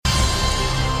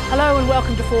Hello and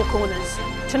welcome to Four Corners.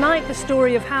 Tonight, the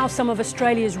story of how some of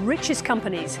Australia's richest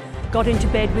companies got into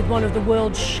bed with one of the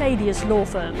world's shadiest law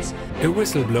firms. A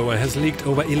whistleblower has leaked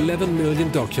over 11 million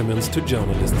documents to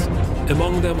journalists.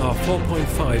 Among them are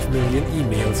 4.5 million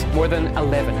emails. More than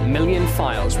 11 million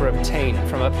files were obtained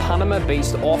from a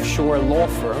Panama-based offshore law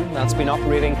firm that's been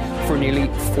operating for nearly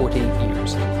 40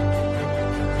 years.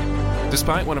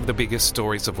 Despite one of the biggest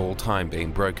stories of all time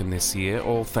being broken this year,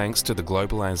 all thanks to the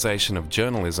globalisation of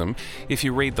journalism, if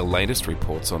you read the latest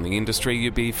reports on the industry,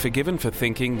 you'd be forgiven for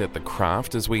thinking that the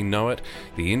craft as we know it,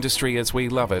 the industry as we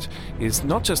love it, is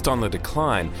not just on the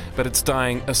decline, but it's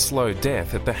dying a slow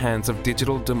death at the hands of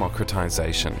digital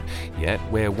democratisation. Yet,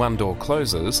 where one door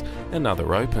closes,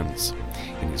 another opens.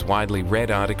 In his widely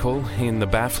read article in The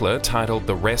Baffler titled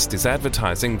 "The Rest is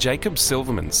Advertising," Jacob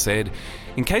Silverman said,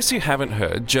 "In case you haven't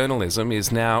heard, journalism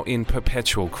is now in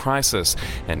perpetual crisis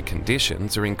and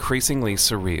conditions are increasingly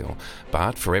surreal.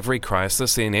 But for every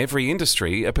crisis in every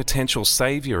industry, a potential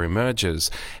saviour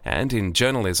emerges. And in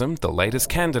journalism, the latest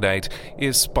candidate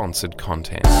is sponsored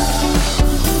content."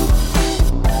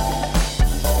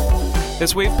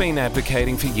 As we've been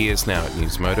advocating for years now at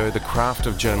Newsmodo, the craft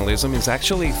of journalism is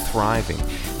actually thriving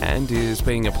and is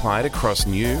being applied across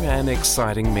new and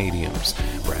exciting mediums.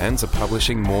 Brands are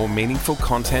publishing more meaningful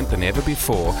content than ever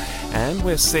before, and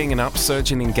we're seeing an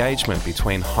upsurge in engagement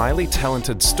between highly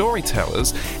talented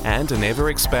storytellers and an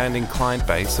ever-expanding client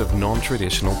base of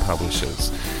non-traditional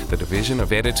publishers. The division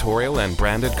of editorial and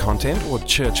branded content, or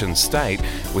church and state,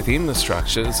 within the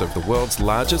structures of the world's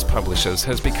largest publishers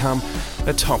has become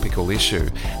a topical issue,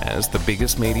 as the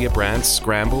biggest media brands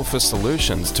scramble for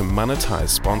solutions to monetize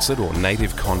sponsored or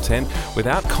native content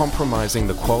without compromising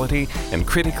the quality and,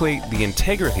 critically, the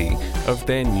integrity of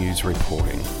their news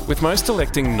reporting. With most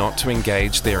electing not to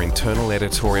engage their internal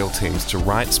editorial teams to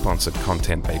write sponsored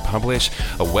content they publish,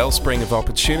 a wellspring of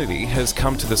opportunity has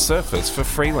come to the surface for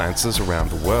freelancers around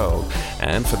the world.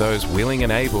 And for those willing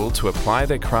and able to apply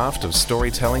their craft of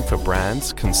storytelling for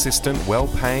brands, consistent,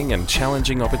 well-paying and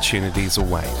challenging opportunities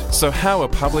await. So how are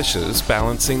publishers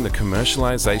balancing the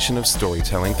commercialization of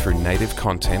storytelling through native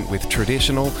content with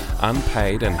traditional,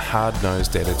 unpaid and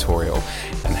hard-nosed editorial?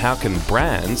 And how can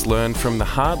brands learn from the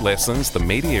hard lessons the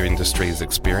media industry has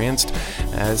experienced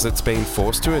as it's been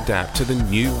forced to adapt to the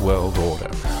new world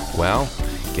order? Well,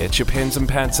 get your pens and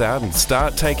pads out and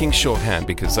start taking shorthand,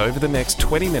 because over the next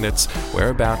 20 minutes we're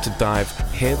about to dive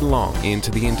headlong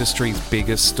into the industry's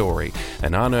biggest story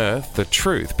and unearth the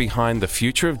truth behind the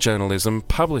future of journalism,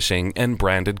 publishing and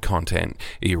branded content.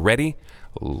 Are you ready?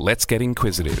 Let's get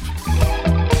inquisitive.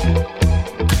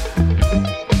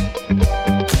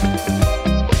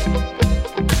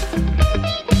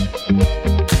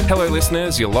 Hello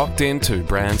listeners, you're locked into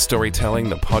Brand Storytelling,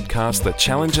 the podcast that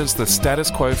challenges the status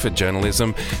quo for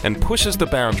journalism and pushes the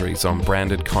boundaries on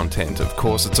branded content. Of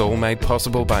course, it's all made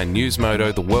possible by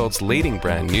Newsmodo, the world's leading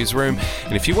brand newsroom.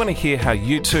 And if you want to hear how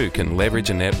you too can leverage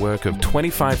a network of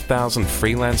 25,000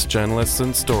 freelance journalists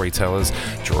and storytellers,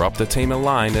 drop the team a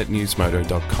line at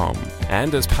newsmodo.com.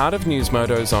 And as part of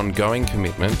Newsmodo's ongoing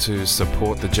commitment to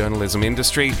support the journalism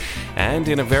industry, and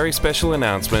in a very special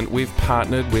announcement, we've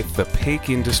partnered with the peak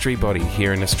industry body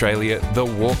here in Australia, the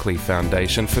Walkley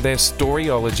Foundation, for their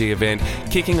Storyology event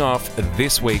kicking off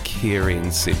this week here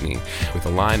in Sydney, with a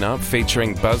lineup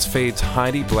featuring BuzzFeed's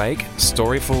Heidi Blake,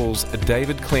 Storyful's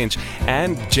David Clinch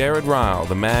and Jared Ryle,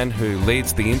 the man who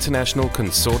leads the International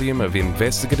Consortium of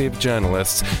Investigative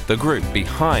Journalists, the group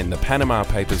behind the Panama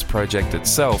Papers project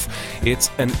itself. It's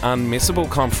an unmissable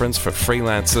conference for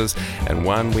freelancers, and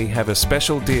one we have a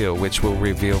special deal which we'll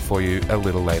reveal for you a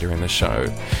little later in the show.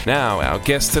 Now, our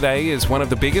guest today is one of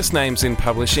the biggest names in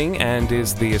publishing and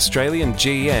is the Australian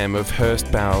GM of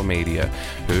Hurst Bauer Media,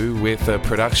 who, with a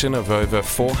production of over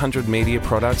 400 media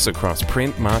products across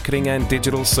print, marketing and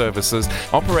digital services,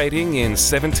 operating in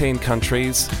 17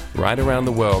 countries right around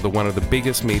the world, are one of the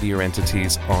biggest media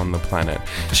entities on the planet.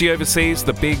 She oversees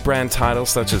the big brand titles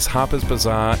such as Harper's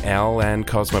Bazaar, Elle and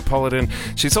Cosmopolitan.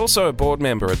 She's also a board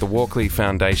member at the Walkley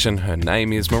Foundation. Her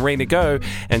name is Marina Go,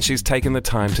 and she's taken the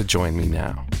time to join me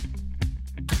now.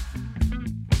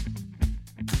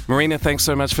 Marina, thanks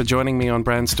so much for joining me on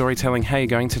Brand Storytelling. How are you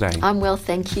going today? I'm well,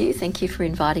 thank you. Thank you for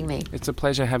inviting me. It's a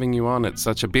pleasure having you on. It's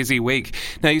such a busy week.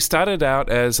 Now, you started out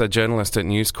as a journalist at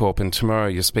News Corp, and tomorrow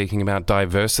you're speaking about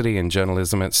diversity in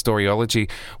journalism at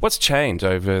Storyology. What's changed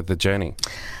over the journey?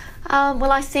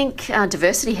 Well, I think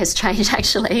diversity has changed,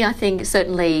 actually. I think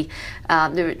certainly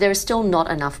there are still not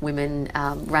enough women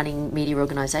running media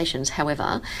organisations.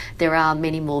 However, there are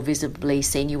many more visibly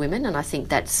senior women, and I think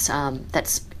that's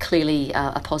clearly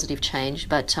a positive change,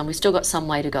 but we've still got some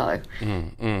way to go.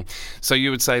 So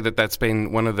you would say that that's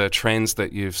been one of the trends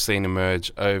that you've seen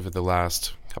emerge over the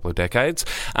last couple of decades.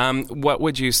 What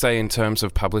would you say in terms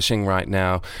of publishing right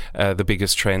now, the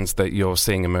biggest trends that you're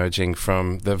seeing emerging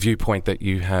from the viewpoint that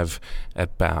you have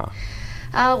at Bauer?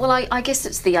 Well, I guess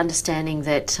it's the understanding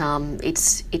that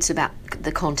it's about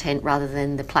the content rather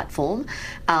than the platform,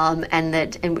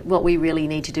 and what we really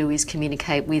need to do is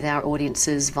communicate with our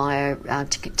audiences via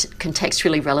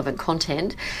contextually relevant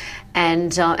content.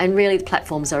 And really, the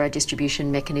platforms are a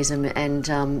distribution mechanism,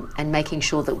 and making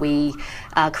sure that we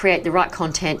create the right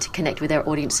content to connect with our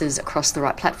audiences across the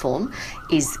right platform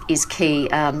is key.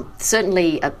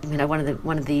 Certainly, one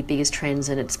of the biggest trends,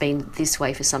 and it's been this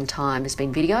way for some time, has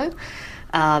been video.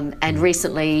 And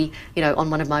recently, on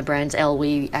one of my brands, Elle,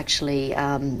 we actually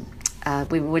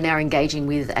we're now engaging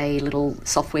with a little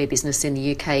software business in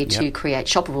the UK to create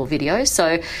shoppable videos.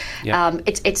 So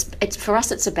it's for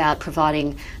us, it's about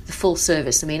providing the full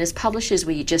service. I mean, as publishers,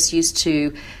 we just used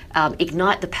to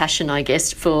ignite the passion, I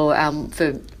guess, for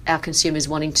our consumers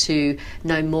wanting to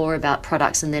know more about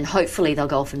products, and then hopefully they'll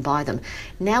go off and buy them.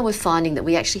 Now we're finding that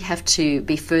we actually have to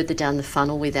be further down the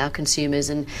funnel with our consumers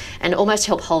and almost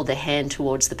help hold their hand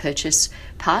towards the purchase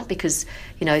part, because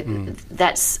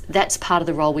that's part of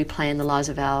the role we play in the lives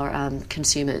of our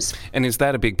consumers. And is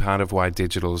that a big part of why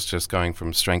digital is just going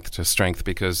from strength to strength?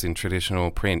 Because in traditional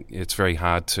print, it's very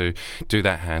hard to do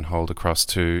that handhold across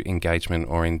to engagement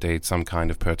or indeed some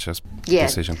kind of purchase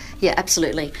decision. Yeah,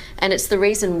 absolutely. And it's the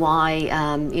reason why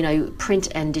print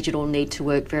and digital need to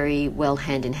work very well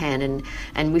hand in hand,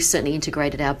 and we've certainly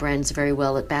integrated our brands very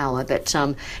well at Bauer, but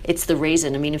it's the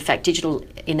reason. I mean, in fact, digital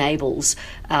enables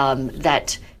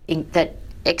that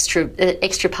extra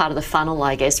part of the funnel,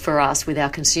 I guess, for us with our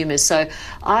consumers. So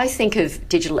I think of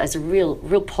digital as a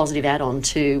real positive add-on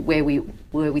to where we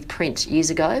were with print years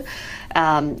ago.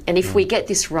 And if we get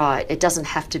this right, it doesn't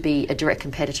have to be a direct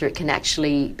competitor. It can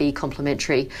actually be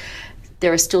complementary.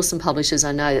 There are still some publishers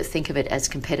I know that think of it as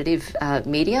competitive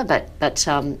media, but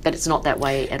it's not that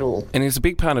way at all. And is a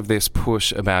big part of this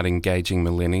push about engaging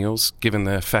millennials, given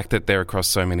the fact that they're across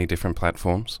so many different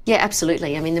platforms? Yeah,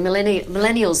 absolutely. I mean, the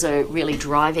millennials are really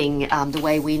driving the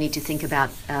way we need to think about,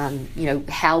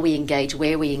 how we engage,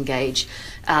 where we engage,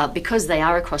 because they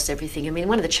are across everything. I mean,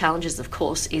 one of the challenges, of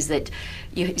course, is that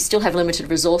you still have limited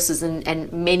resources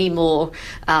and many more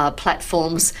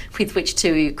platforms with which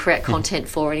to create content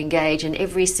for and engage. And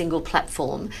every single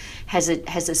platform has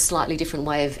a slightly different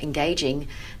way of engaging.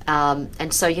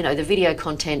 And so, the video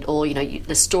content or,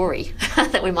 the story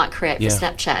that we might create for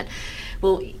Snapchat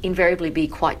will invariably be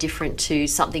quite different to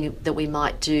something that we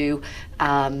might do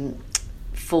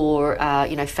for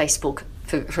Facebook,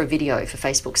 for a video for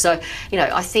Facebook. So,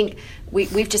 I think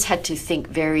we've just had to think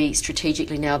very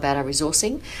strategically now about our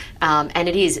resourcing, and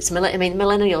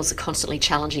millennials are constantly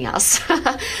challenging us,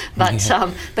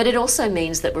 but it also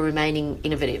means that we're remaining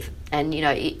innovative. And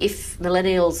if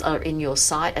millennials are in your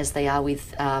sight, as they are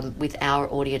with our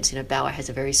audience, Bauer has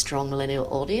a very strong millennial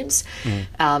audience,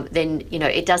 then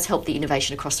it does help the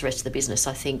innovation across the rest of the business.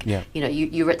 I think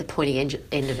you're at the pointy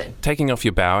end of it. Taking off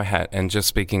your Bauer hat and just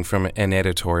speaking from an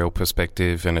editorial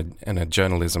perspective and a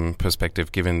journalism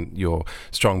perspective, given your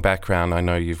strong background, I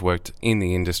know you've worked in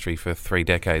the industry for 3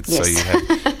 decades, so you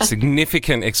have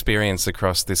significant experience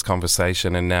across this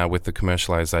conversation, and now with the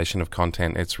commercialisation of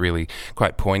content, it's really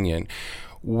quite poignant.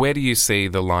 Where do you see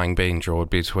the line being drawn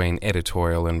between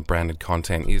editorial and branded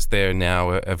content? Is there now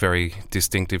a very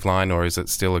distinctive line, or is it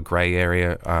still a grey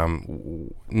area,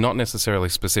 not necessarily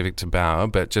specific to Bauer,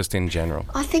 but just in general?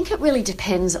 I think it really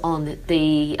depends on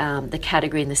the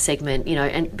category and the segment,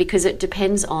 and because it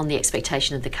depends on the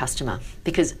expectation of the customer.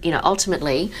 Because,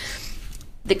 ultimately,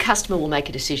 the customer will make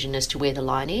a decision as to where the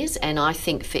line is, and I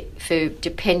think for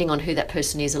depending on who that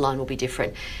person is, the line will be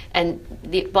different. And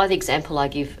by the example I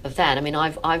give of that, I mean,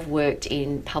 I've worked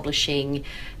in publishing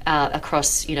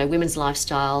across women's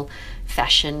lifestyle,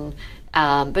 fashion,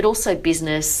 but also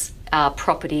business,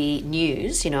 property,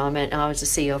 news. I was a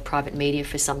CEO of private media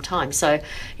for some time, so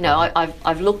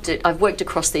I've worked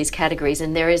across these categories,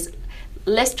 and there is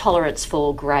less tolerance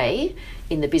for grey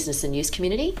in the business and news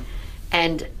community.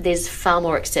 And there's far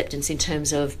more acceptance in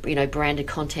terms of, branded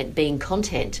content being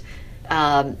content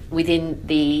within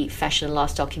the fashion and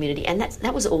lifestyle community, and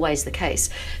that was always the case.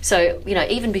 So,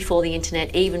 even before the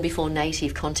internet, even before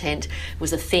native content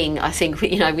was a thing, I think,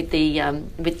 with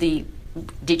the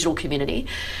digital community.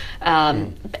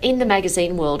 In the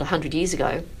magazine world 100 years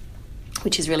ago,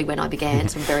 which is really when I began,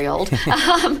 so I'm very old.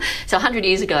 So 100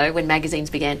 years ago, when magazines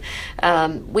began,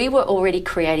 we were already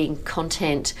creating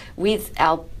content with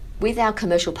our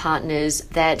commercial partners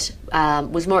that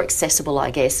was more accessible, I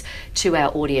guess, to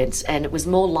our audience, and it was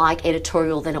more like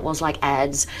editorial than it was like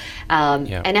ads.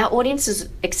 And our audiences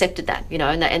accepted that,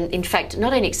 and in fact,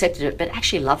 not only accepted it, but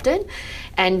actually loved it.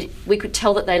 And we could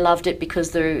tell that they loved it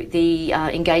because the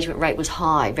engagement rate was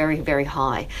high, very, very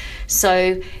high.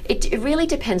 So it really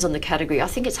depends on the category. I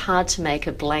think it's hard to make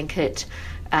a blanket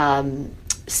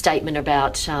statement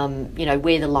about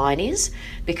where the line is,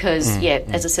 because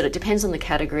as I said, it depends on the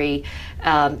category.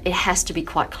 It has to be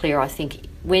quite clear, I think,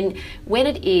 when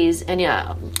it is, and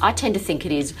I tend to think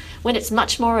it is when it's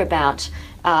much more about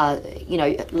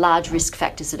large risk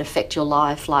factors that affect your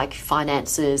life, like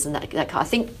finances and that. I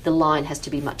think the line has to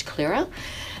be much clearer.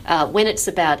 When it's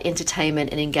about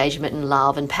entertainment and engagement and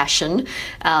love and passion,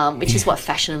 which is what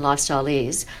fashion and lifestyle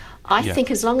is, I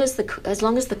think as long as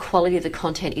the quality of the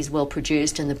content is well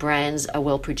produced and the brands are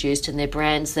well produced and they're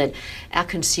brands that our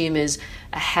consumers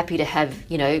are happy to have,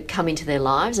 come into their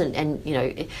lives and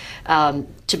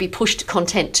to be pushed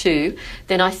content to,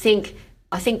 then I think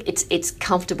it's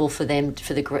comfortable for them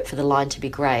for the line to be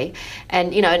grey.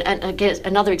 And and again,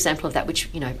 another example of that, which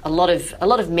a lot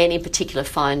of men in particular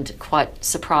find quite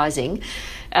surprising.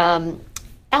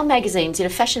 Our magazines,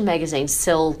 fashion magazines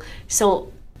sell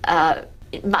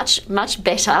much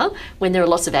better when there are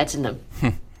lots of ads in them.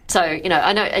 So,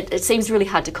 I know it seems really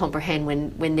hard to comprehend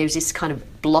when there's this kind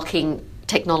of blocking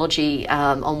technology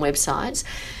on websites.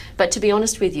 But to be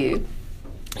honest with you,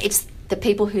 it's the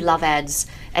people who love ads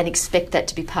and expect that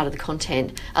to be part of the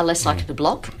content are less likely to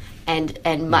block and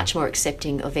much more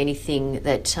accepting of anything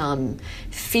that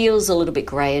feels a little bit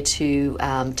greyer to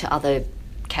other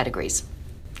categories.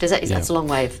 That's a long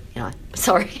way of,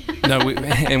 sorry. No,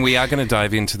 we are going to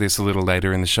dive into this a little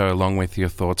later in the show, along with your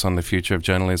thoughts on the future of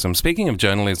journalism. Speaking of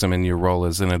journalism and your role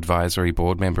as an advisory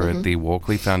board member at the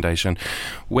Walkley Foundation,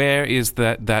 where is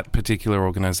that particular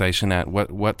organisation at?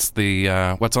 What's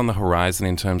on the horizon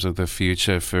in terms of the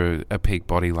future for a peak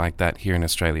body like that here in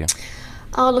Australia?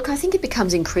 Oh, look, I think it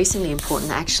becomes increasingly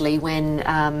important actually when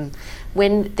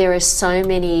there are so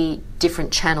many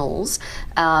different channels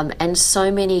and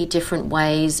so many different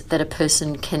ways that a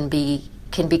person can be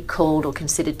called or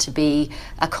considered to be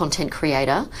a content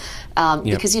creator.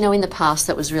 Because, in the past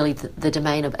that was really the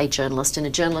domain of a journalist, and a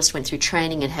journalist went through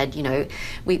training and had,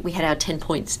 we had our 10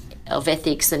 points of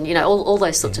ethics and, all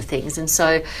those sorts of things. And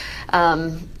so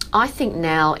I think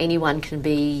now anyone can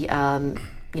be,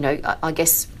 I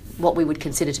guess, what we would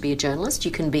consider to be a journalist.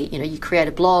 You can be, you create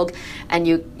a blog and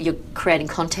you're creating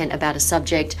content about a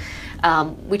subject,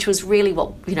 which was really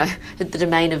what, the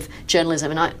domain of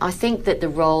journalism. And I think that the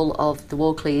role of the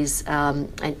Walkleys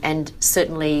and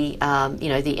certainly,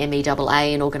 the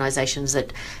MEAA and organisations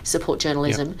that support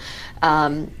journalism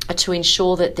are to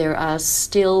ensure that there are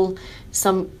still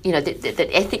some, that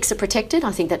ethics are protected.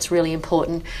 I think that's really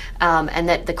important, and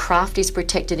that the craft is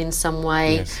protected in some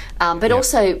way. Yes. But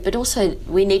also,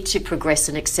 we need to progress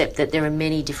and accept that there are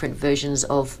many different versions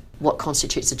of what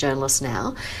constitutes a journalist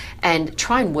now, and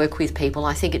try and work with people.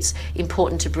 I think it's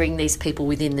important to bring these people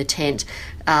within the tent,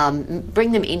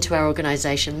 bring them into our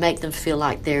organisation, make them feel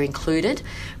like they're included,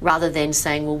 rather than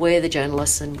saying, well, we're the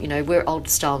journalists and, we're old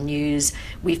style news,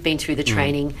 we've been through the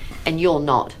training and you're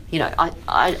not.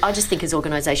 I just think as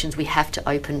organisations we have to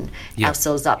open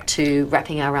ourselves up to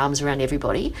wrapping our arms around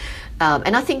everybody.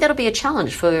 And I think that'll be a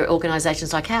challenge for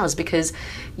organisations like ours, because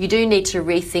you do need to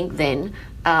rethink then,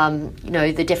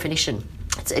 the definition.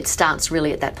 It starts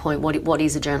really at that point, what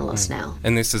is a journalist now?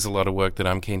 And this is a lot of work that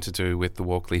I'm keen to do with the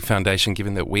Walkley Foundation,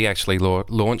 given that we actually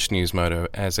launched Newsmodo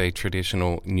as a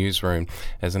traditional newsroom,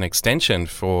 as an extension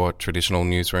for traditional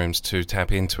newsrooms to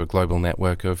tap into a global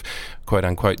network of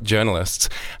quote-unquote journalists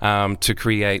to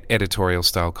create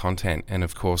editorial-style content. And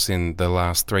of course, in the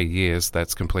last 3 years,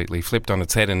 that's completely flipped on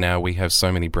its head, and now we have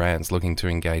so many brands looking to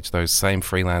engage those same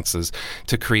freelancers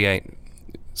to create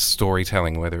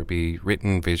storytelling, whether it be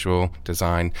written, visual,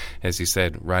 design, as you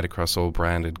said, right across all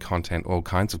branded content, all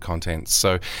kinds of content.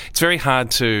 So it's very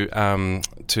hard to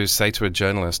say to a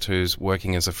journalist who's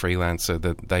working as a freelancer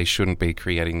that they shouldn't be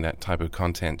creating that type of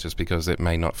content just because it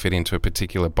may not fit into a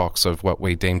particular box of what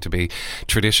we deem to be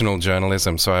traditional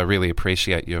journalism. So I really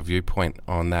appreciate your viewpoint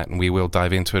on that, and we will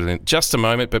dive into it in just a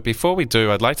moment. But before we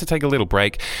do, I'd like to take a little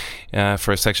break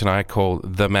for a section I call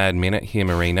The Mad Minute here,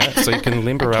 Marina, so you can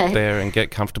limber up there and get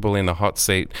comfortable in the hot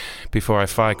seat before I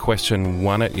fire question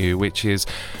 1 at you, which is,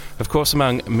 Of course,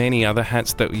 among many other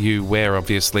hats that you wear,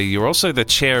 obviously, you're also the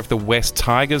chair of the West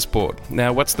Tigers board.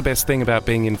 Now, what's the best thing about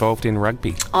being involved in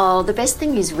rugby? Oh, the best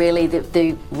thing is really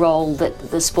the role that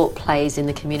the sport plays in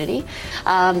the community.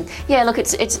 Look,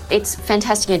 it's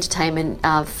fantastic entertainment.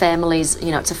 Families,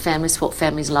 it's a family sport.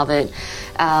 Families love it.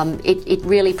 It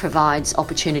really provides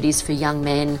opportunities for young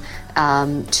men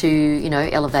to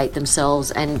elevate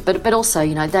themselves, but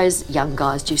also those young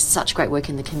guys do such great work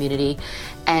in the community,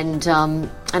 and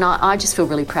I just feel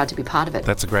really proud to be part of it.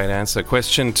 That's a great answer.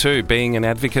 Question 2, being an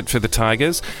advocate for the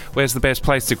Tigers, where's the best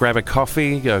place to grab a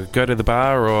coffee, go to the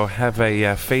bar, or have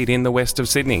a feed in the west of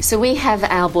Sydney? So we have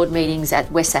our board meetings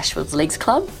at West Ashfields Leagues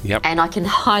Club, and I can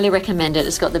highly recommend it.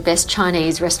 It's got the best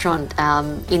Chinese restaurant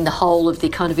in the whole of the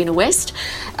kind of inner west,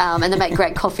 and they make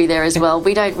great coffee there as well.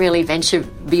 We don't really venture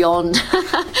beyond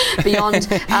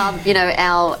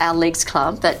our Leagues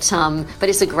Club, but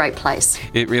it's a great place.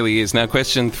 It really is. Now,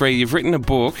 question 3, you've written a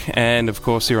book, and of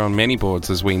course you're on many boards,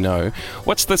 as we know.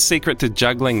 What's the secret to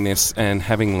juggling this and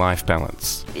having life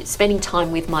balance? Spending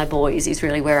time with my boys is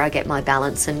really where I get my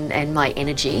balance and my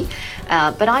energy,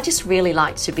 but I just really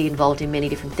like to be involved in many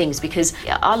different things, because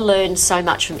I learn so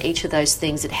much from each of those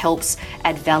things. It helps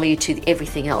add value to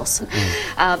everything else.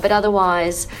 But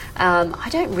otherwise, I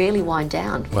don't really wind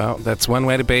down. Well, that's one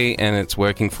way to be, and it's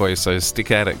working for you, so stick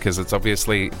at it, because it's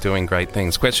obviously doing great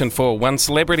things. Question 4, one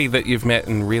celebrity that you've met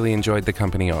and really enjoyed the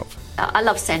company of? I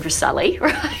love Sandra Sully,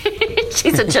 right?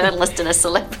 She's a journalist and a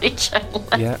celebrity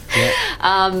journalist. Yeah.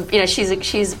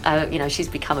 She's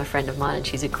become a friend of mine, and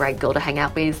she's a great girl to hang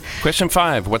out with. Question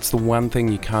 5, what's the one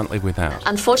thing you can't live without?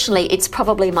 Unfortunately, it's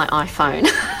probably my iPhone.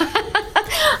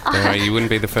 Don't worry, you wouldn't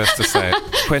be the first to say it.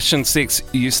 Question 6,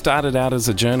 you started out as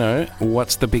a journo.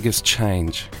 What's the biggest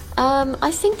change? I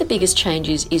think the biggest change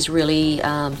is really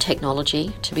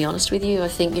technology, to be honest with you. I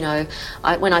think,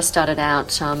 when I started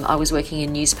out, I was working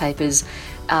in newspapers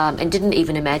and didn't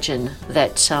even imagine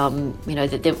that,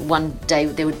 that one day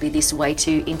there would be this way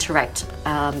to interact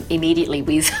immediately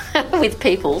with with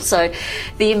people. So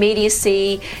the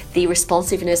immediacy, the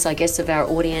responsiveness, I guess, of our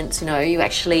audience,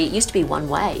 it used to be one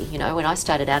way. When I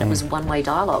started out, it was one-way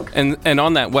dialogue. And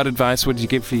on that, what advice would you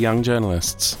give for young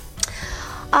journalists?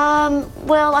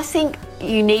 Well, I think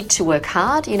you need to work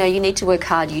hard. You need to work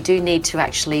hard. You do need to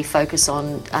actually focus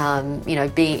on,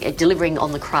 delivering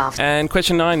on the craft. And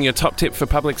question 9, your top tip for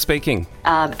public speaking?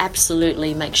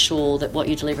 Absolutely make sure that what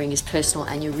you're delivering is personal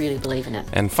and you really believe in it.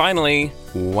 And finally,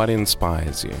 what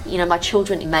inspires you? My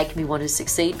children make me want to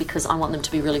succeed because I want them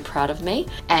to be really proud of me.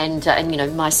 And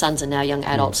my sons are now young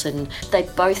adults, and they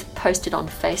both posted on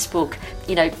Facebook,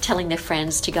 telling their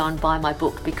friends to go and buy my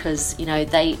book because,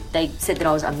 they said that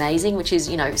I was amazing, which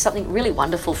is, something really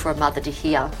wonderful for a mother to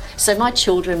hear. So my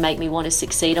children make me want to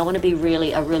succeed. I want to be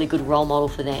a really good role model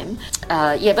for them.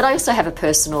 But I also have a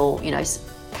personal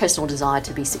desire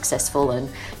to be successful and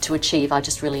to achieve. I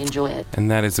just really enjoy it. And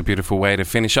that is a beautiful way to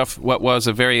finish off what was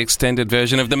a very extended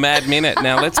version of the Mad Minute.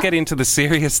 Now let's get into the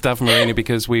serious stuff, Marina,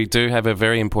 because we do have a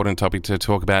very important topic to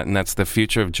talk about, and that's the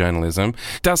future of journalism.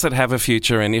 Does it have a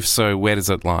future, and if so, where does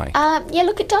it lie?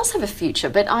 Look, it does have a future,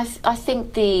 but I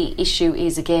think the issue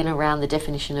is again around the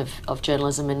definition of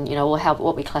journalism and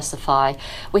what we classify.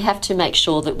 We have to make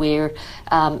sure that we're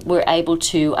able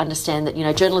to understand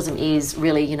that journalism is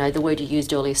really the word you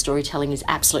used earlier. Storytelling is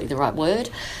absolutely the right word.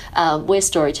 We're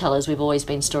storytellers. We've always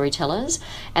been storytellers,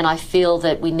 and I feel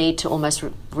that we need to almost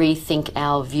rethink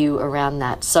our view around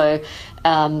that. So,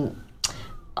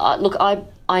 look, I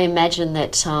imagine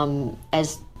that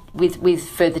as with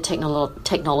further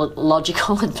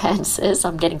technological advances,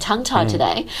 I'm getting tongue-tied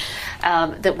today,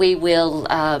 that we will,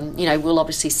 we'll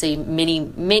obviously see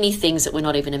many things that we're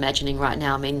not even imagining right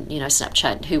now. I mean,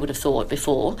 Snapchat, who would have thought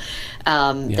before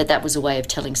that was a way of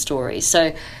telling stories?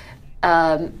 So,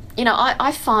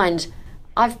 I find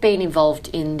I've been involved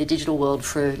in the digital world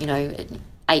for,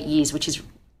 8 years, which is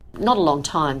not a long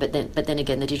time, but then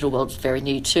again, the digital world's very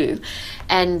new too,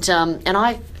 and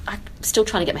I'm still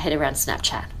trying to get my head around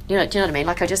Snapchat. Do you know what I mean?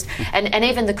 Like and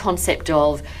even the concept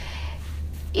of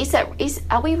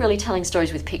are we really telling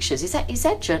stories with pictures? Is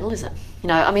that journalism?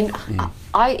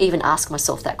 I even ask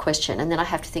myself that question, and then I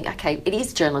have to think, okay, it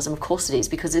is journalism, of course it is,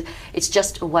 because it's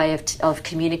just a way of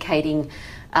communicating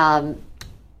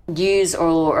news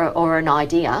or an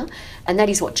idea, and that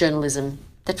is what journalism.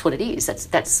 That's what it is.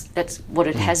 That's what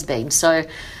it has been. So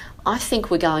I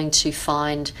think we're going to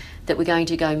find that we're going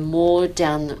to go more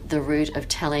down the route of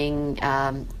telling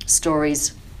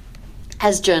stories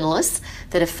as journalists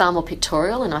that are far more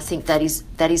pictorial, and I think that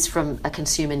is from a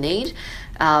consumer need.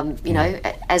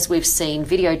 As we've seen,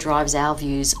 video drives our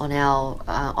views on our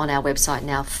website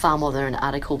now far more than an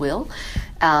article will.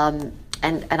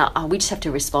 we just have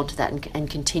to respond to that and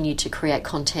continue to create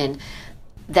content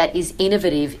that is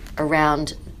innovative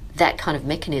around that kind of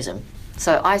mechanism.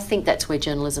 So I think that's where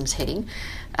journalism's heading.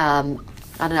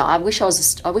 I don't know. I wish I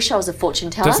was a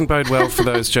fortune teller. Doesn't bode well for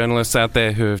those journalists out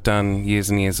there who have done years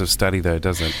and years of study, though,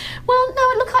 does it? Well, no.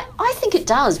 Look, I think it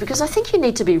does, because I think you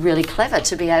need to be really clever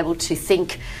to be able to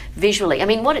think visually. I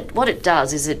mean, what it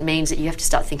does is it means that you have to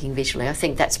start thinking visually. I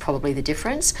think that's probably the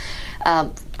difference,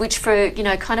 which for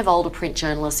kind of older print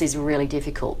journalists is really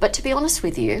difficult. But to be honest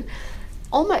with you,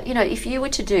 almost, if you were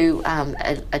to do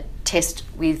a test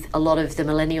with a lot of the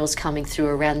millennials coming through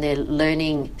around their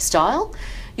learning style,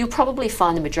 you'll probably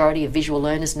find the majority of visual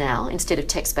learners now instead of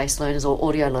text-based learners or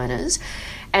audio learners.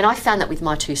 And I found that with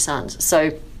my two sons.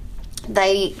 So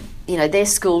they, their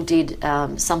school did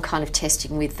some kind of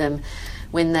testing with them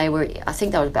when they were, I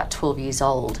think they were about 12 years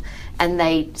old. And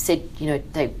they said,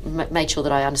 they made sure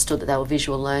that I understood that they were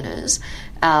visual learners,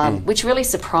 which really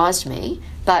surprised me.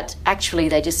 But actually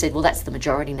they just said, well, that's the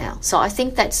majority now. So I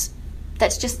think that's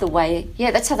just the way,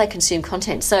 that's how they consume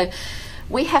content. So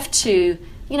we have to,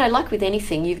 like with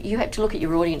anything, you have to look at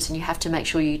your audience and you have to make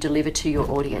sure you deliver to your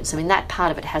audience. I mean, that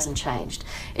part of it hasn't changed.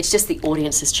 It's just the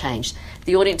audience has changed.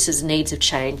 The audience's needs have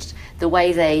changed. The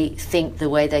way they think, the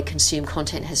way they consume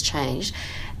content has changed.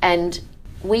 And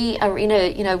we are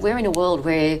we're in a world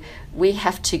where we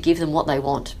have to give them what they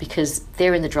want because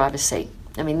they're in the driver's seat.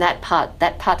 I mean, that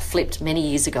part flipped many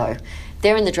years ago.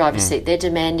 They're in the driver's seat. They're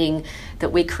demanding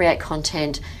that we create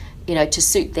content to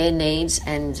suit their needs,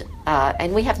 and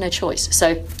we have no choice.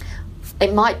 So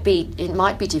it might be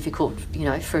difficult,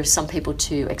 for some people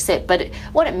to accept. But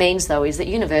what it means, though, is that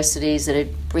universities that are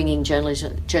bringing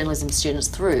journalism students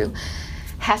through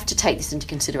have to take this into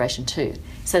consideration too,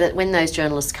 so that when those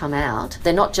journalists come out,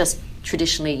 they're not just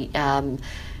traditionally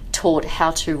taught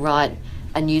how to write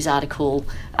a news article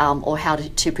or how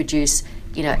to produce,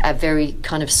 a very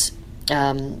kind of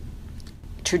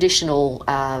traditional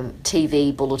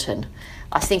TV bulletin.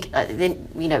 I think then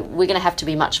we're going to have to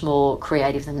be much more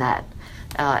creative than that.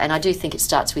 And I do think it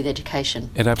starts with education.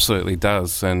 It absolutely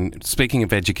does. And speaking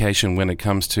of education, when it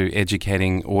comes to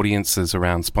educating audiences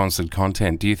around sponsored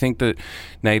content, do you think that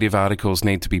native articles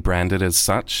need to be branded as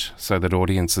such so that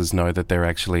audiences know that they're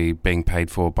actually being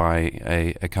paid for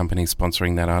by a company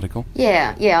sponsoring that article?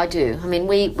 Yeah, I do. I mean,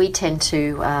 we tend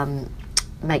to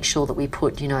make sure that we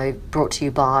put, brought to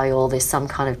you by, or there's some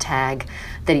kind of tag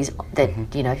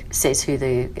that says who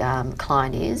the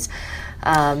client is.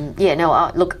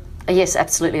 Look, yes,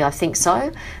 absolutely, I think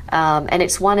so. And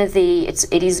it's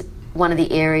it is one of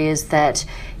the areas that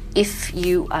if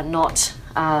you are not,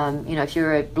 if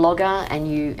you're a blogger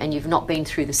and you've not been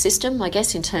through the system, I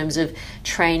guess, in terms of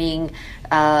training,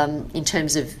 in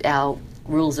terms of our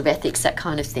rules of ethics, that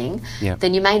kind of thing,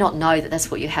 then you may not know that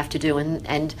that's what you have to do.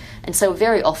 And so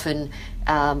very often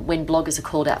when bloggers are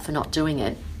called out for not doing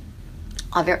it,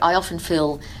 I often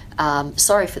feel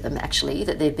sorry for them, actually,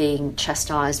 that they're being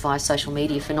chastised via social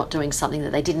media for not doing something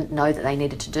that they didn't know that they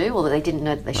needed to do, or that they didn't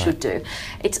know that they should do.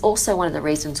 It's also one of the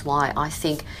reasons why I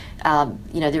think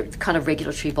the kind of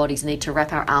regulatory bodies need to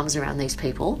wrap our arms around these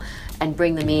people and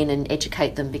bring them in and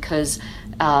educate them, because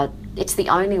it's the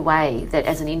only way that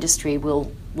as an industry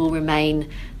will remain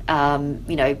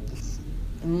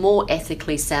more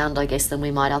ethically sound, I guess, than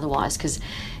we might otherwise, because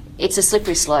it's a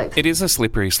slippery slope. It is a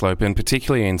slippery slope, and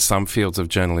particularly in some fields of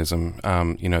journalism,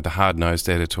 the hard-nosed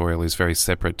editorial is very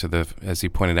separate to the, as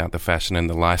you pointed out, the fashion and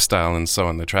the lifestyle and so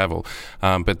on, the travel.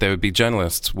 But there would be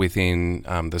journalists within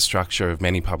the structure of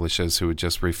many publishers who would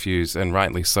just refuse, and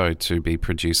rightly so, to be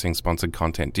producing sponsored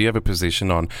content. Do you have a position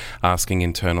on asking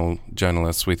internal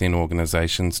journalists within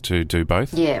organisations to do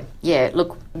both? Yeah.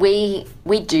 Look, we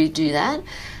do that.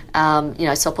 So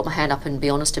I'll put my hand up and be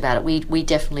honest about it. We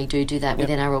definitely do that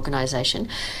within our organisation,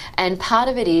 and part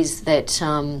of it is that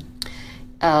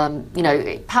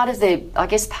part of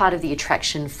the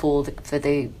attraction for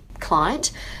the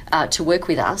client to work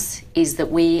with us is that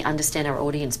we understand our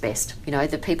audience best.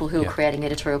 The people who are creating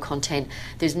editorial content,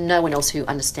 there's no one else who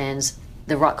understands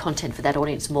the right content for that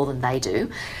audience more than they do.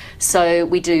 So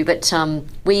we do, but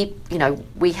we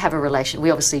have a relation. We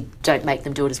obviously don't make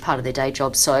them do it as part of their day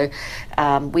job. So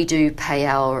we do pay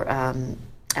our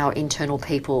internal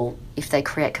people if they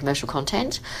create commercial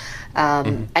content.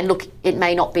 And look, it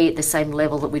may not be at the same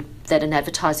level that an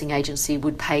advertising agency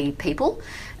would pay people.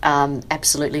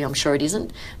 Absolutely, I'm sure it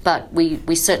isn't. But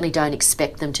we certainly don't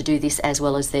expect them to do this as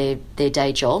well as their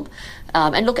day job.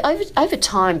 And look, over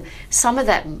time, some of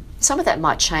that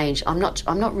might change. I'm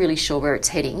not really sure where it's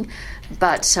heading,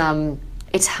 but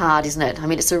it's hard, isn't it? I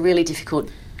mean, it's a really difficult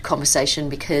conversation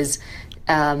because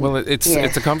Well, it's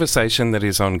a conversation that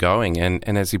is ongoing,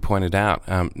 and as you pointed out,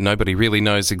 nobody really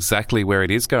knows exactly where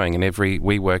it is going. And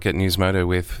we work at Newsmodo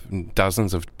with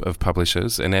dozens of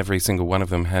publishers, and every single one of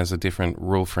them has a different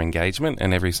rule for engagement,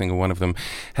 and every single one of them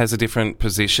has a different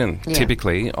position,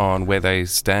 typically, on where they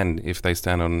stand. If they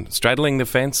stand on straddling the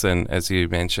fence, and as you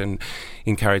mentioned,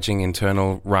 encouraging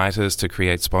internal writers to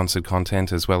create sponsored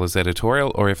content as well as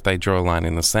editorial, or if they draw a line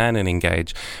in the sand and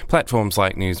engage platforms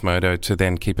like Newsmodo to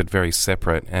then keep it very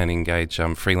separate and engage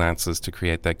freelancers to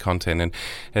create that content. And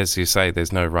as you say,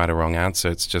 there's no right or wrong answer.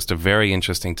 It's just a very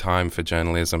interesting time for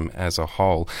journalism as a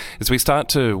whole. As we start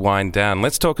to wind down,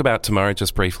 let's talk about tomorrow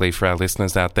just briefly for our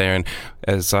listeners out there. And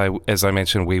as I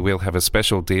mentioned, we will have a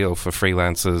special deal for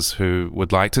freelancers who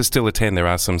would like to still attend. There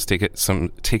are some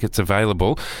tickets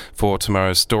available for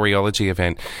tomorrow's Storyology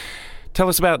event. Tell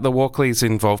us about the Walkleys'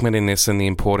 involvement in this and the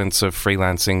importance of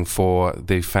freelancing for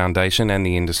the foundation and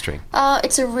the industry.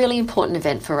 It's a really important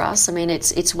event for us. I mean,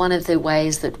 it's one of the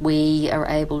ways that we are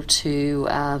able to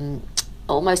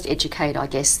almost educate, I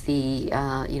guess,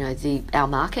 our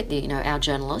market, our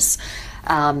journalists,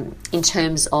 in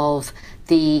terms of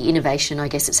the innovation, I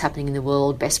guess, that's happening in the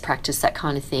world, best practice, that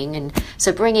kind of thing. And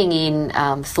so bringing in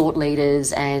thought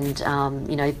leaders and,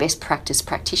 best practice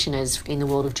practitioners in the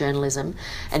world of journalism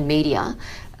and media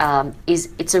I'm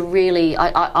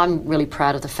really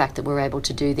proud of the fact that we're able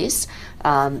to do this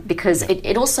because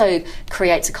it also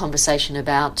creates a conversation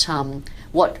about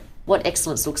what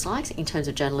excellence looks like in terms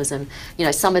of journalism.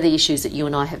 Some of the issues that you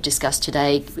and I have discussed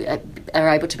today are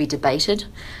able to be debated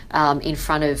in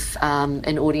front of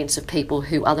an audience of people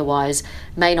who otherwise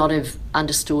may not have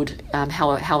understood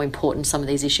how important some of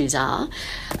these issues are.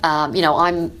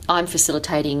 I'm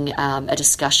facilitating a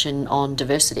discussion on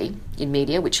diversity in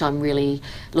media, which I'm really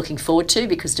looking forward to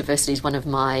because diversity is one of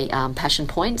my passion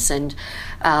points.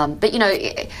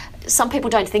 But some people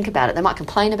don't think about it. They might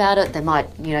complain about it. They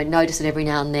might, notice it every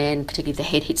now and then, particularly if the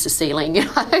head hits the ceiling.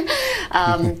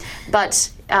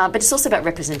 But it's also about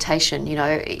representation.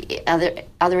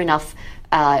 Are there enough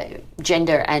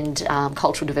gender and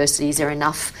cultural diversity? Is there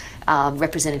enough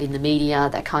represented in the media?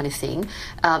 That kind of thing.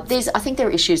 I think there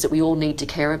are issues that we all need to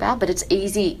care about, but it's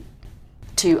easy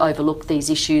to overlook these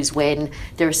issues when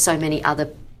there are so many other,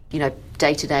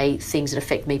 day-to-day things that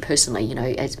affect me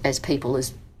personally. As people,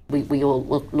 as we all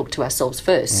look to ourselves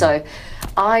first. So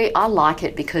I like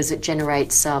it because it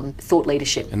generates thought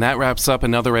leadership. And that wraps up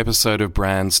another episode of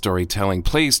Brand Storytelling.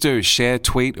 Please do share,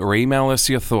 tweet or email us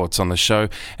your thoughts on the show.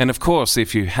 And of course,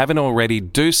 if you haven't already,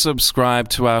 do subscribe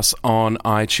to us on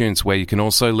iTunes, where you can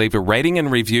also leave a rating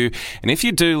and review. And if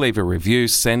you do leave a review,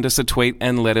 send us a tweet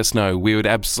and let us know. We would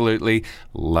absolutely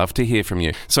love to hear from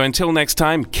you. So until next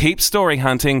time, keep story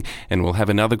hunting, and we'll have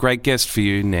another great guest for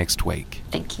you next week.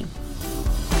 Thank you.